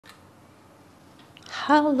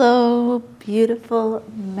Hello, beautiful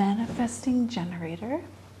manifesting generator.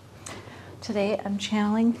 Today I'm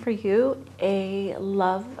channeling for you a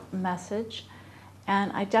love message,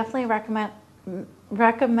 and I definitely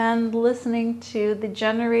recommend listening to the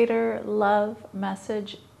generator love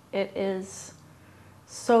message. It is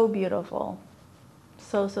so beautiful.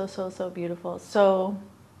 So beautiful. So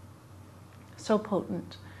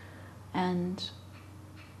potent. And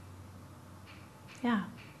yeah.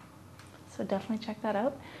 So definitely check that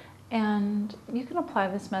out. And you can apply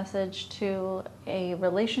this message to a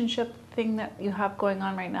relationship thing that you have going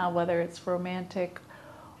on right now, whether it's romantic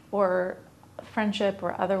or friendship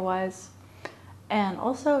or otherwise. And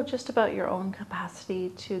also just about your own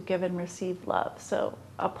capacity to give and receive love. So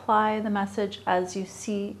apply the message as you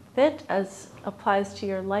see fit, as applies to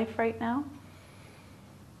your life right now.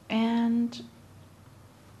 And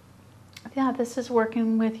yeah, this is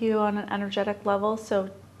working with you on an energetic level. So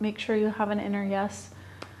make sure you have an inner yes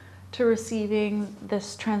to receiving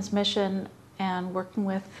this transmission and working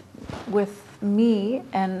with me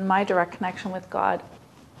and my direct connection with God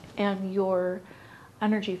and your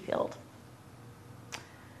energy field.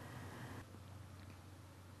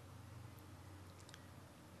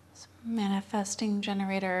 So manifesting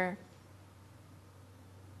generator.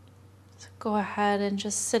 So go ahead and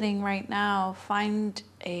just sitting right now, find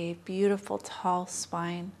a beautiful tall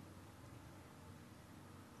spine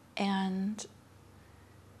and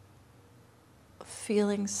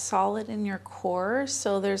feeling solid in your core.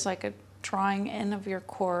 So there's like a drawing in of your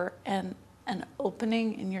core and an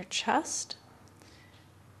opening in your chest.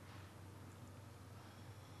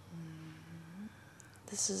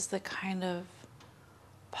 This is the kind of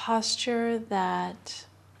posture that,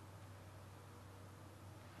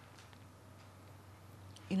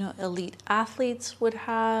 you know, elite athletes would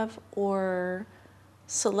have, or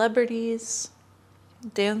celebrities,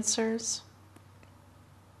 dancers.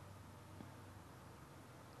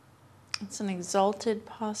 It's an exalted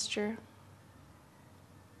posture.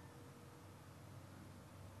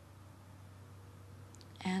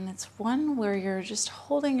 And it's one where you're just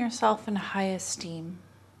holding yourself in high esteem.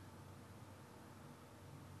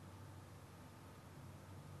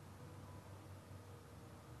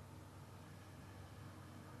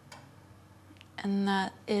 And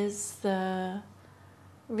that is the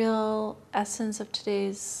real essence of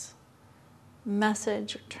today's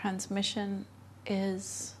message or transmission,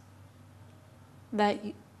 is that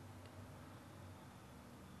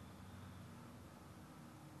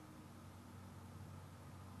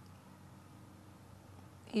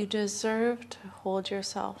you deserve to hold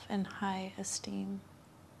yourself in high esteem.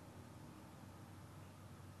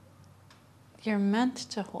 You're meant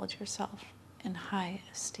to hold yourself in high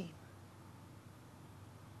esteem.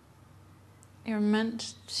 You're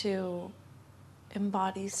meant to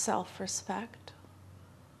embody self-respect.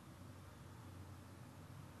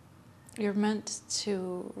 You're meant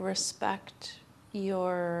to respect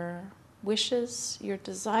your wishes, your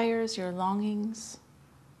desires, your longings.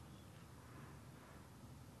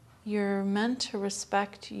 You're meant to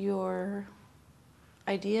respect your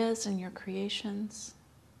ideas and your creations.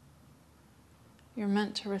 You're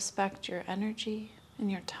meant to respect your energy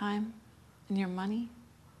and your time and your money.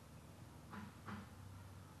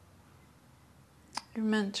 You're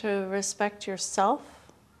meant to respect yourself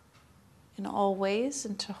in all ways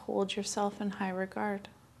and to hold yourself in high regard.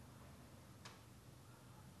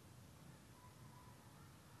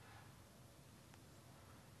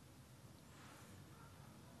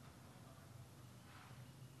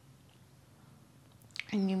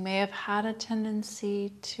 And you may have had a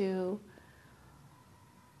tendency to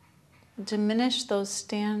diminish those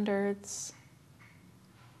standards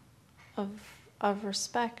of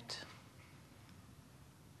respect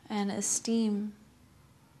and esteem,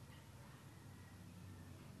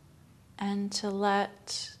 and to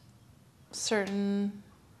let certain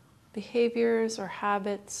behaviors or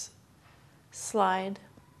habits slide,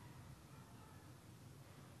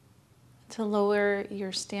 to lower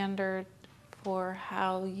your standard for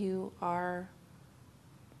how you are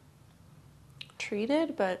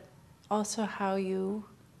treated, but also how you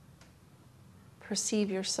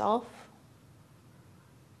perceive yourself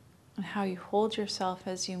and how you hold yourself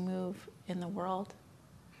as you move in the world.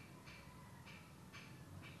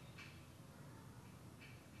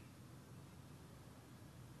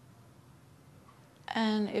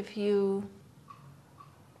 And if you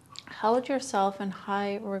held yourself in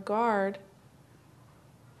high regard,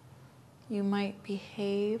 you might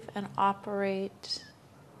behave and operate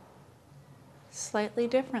slightly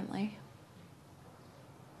differently.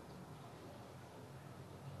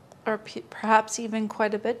 Or perhaps even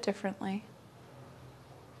quite a bit differently.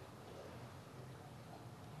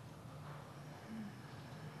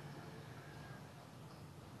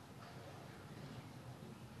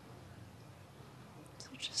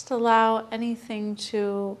 Just allow anything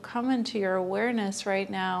to come into your awareness right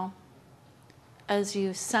now as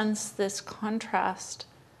you sense this contrast.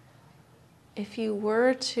 If you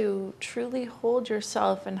were to truly hold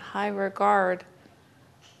yourself in high regard,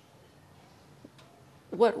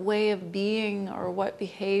 what way of being or what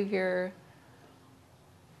behavior,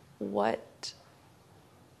 what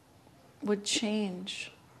would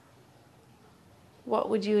change? What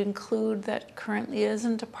would you include that currently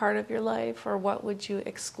isn't a part of your life, or what would you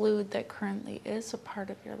exclude that currently is a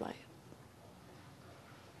part of your life?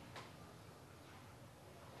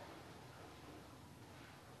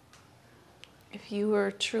 If you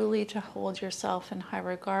were truly to hold yourself in high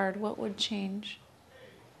regard, what would change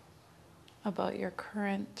about your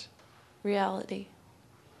current reality?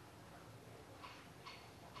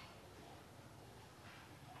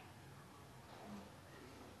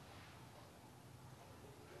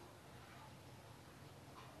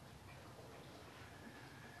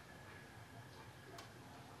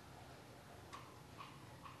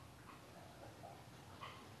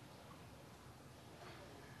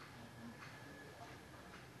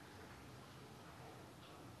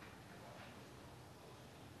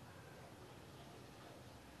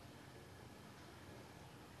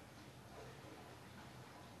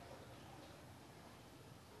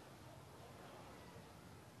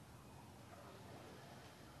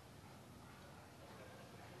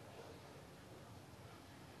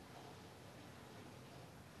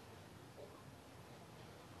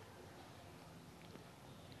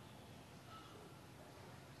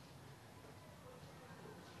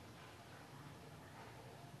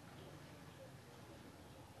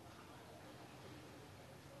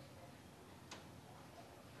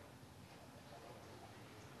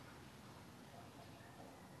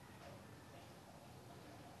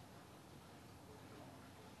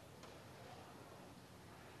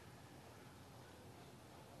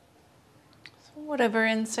 Whatever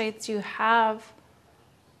insights you have,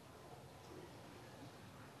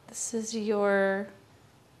 this is your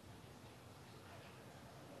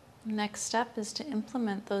next step, is to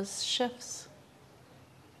implement those shifts.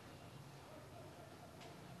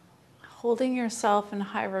 Holding yourself in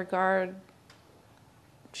high regard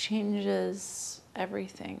changes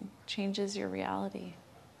everything, changes your reality.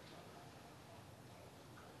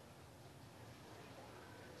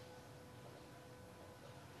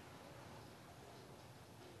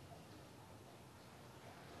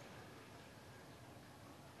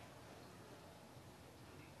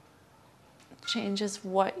 Changes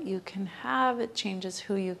what you can have, it changes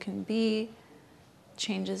who you can be,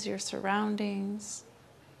 changes your surroundings,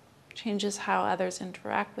 changes how others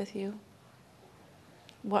interact with you,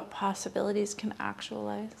 what possibilities can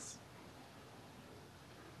actualize.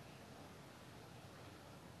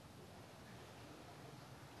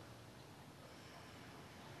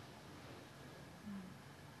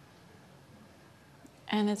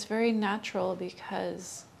 And it's very natural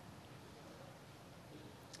because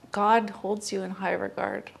God holds you in high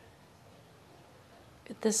regard.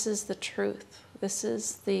 This is the truth. This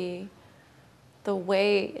is the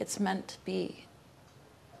way it's meant to be.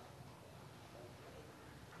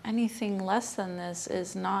 Anything less than this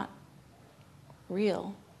is not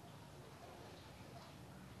real.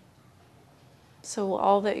 So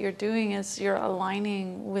all that you're doing is you're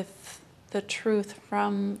aligning with the truth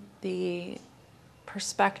from the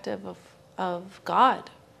perspective of God,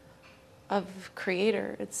 of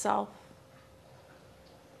Creator itself.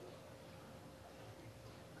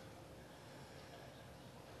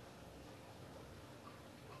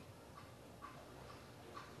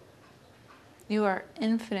 You are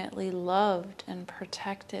infinitely loved and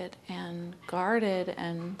protected and guarded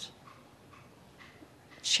and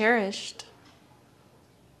cherished.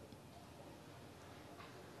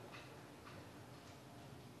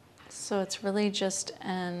 So it's really just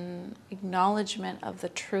an acknowledgement of the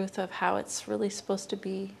truth of how it's really supposed to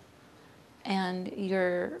be. And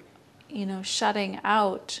you're, shutting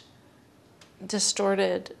out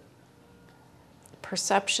distorted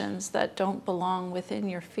perceptions that don't belong within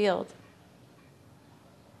your field.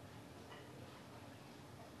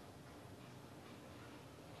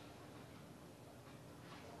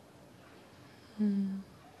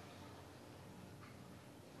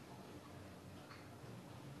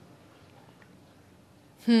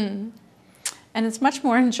 And it's much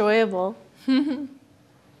more enjoyable.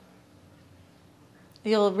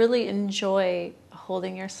 You'll really enjoy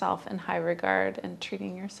holding yourself in high regard and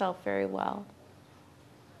treating yourself very well.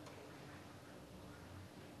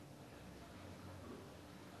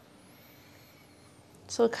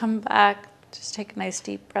 So come back, just take a nice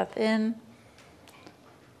deep breath in,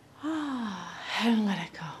 and let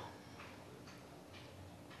it go.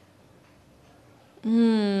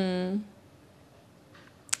 I'm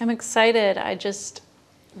excited. I just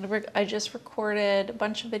recorded a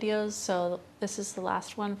bunch of videos, so this is the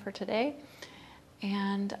last one for today.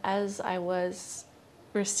 And as I was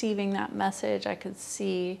receiving that message, I could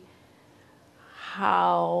see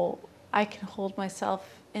how I can hold myself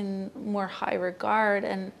in more high regard,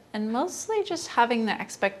 and mostly just having the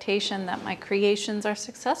expectation that my creations are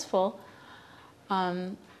successful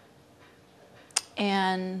and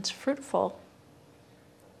fruitful.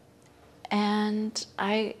 And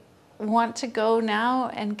I want to go now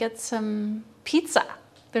and get some pizza.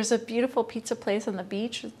 There's a beautiful pizza place on the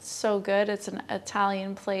beach. It's so good. It's an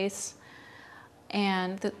Italian place.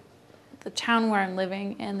 And the town where I'm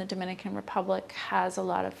living in the Dominican Republic has a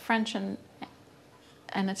lot of French and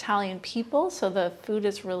Italian people, so the food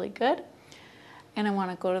is really good. And I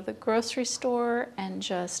want to go to the grocery store and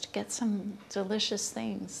just get some delicious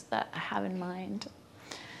things that I have in mind.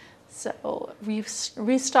 So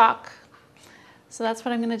restock. So that's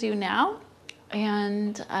what I'm going to do now.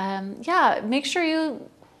 And yeah, make sure you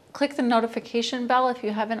click the notification bell if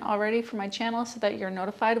you haven't already for my channel so that you're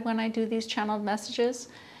notified when I do these channeled messages.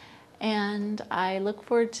 And I look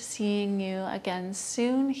forward to seeing you again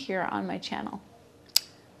soon here on my channel.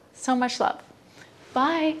 So much love.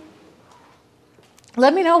 Bye.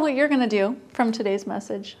 Let me know what you're going to do from today's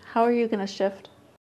message. How are you going to shift?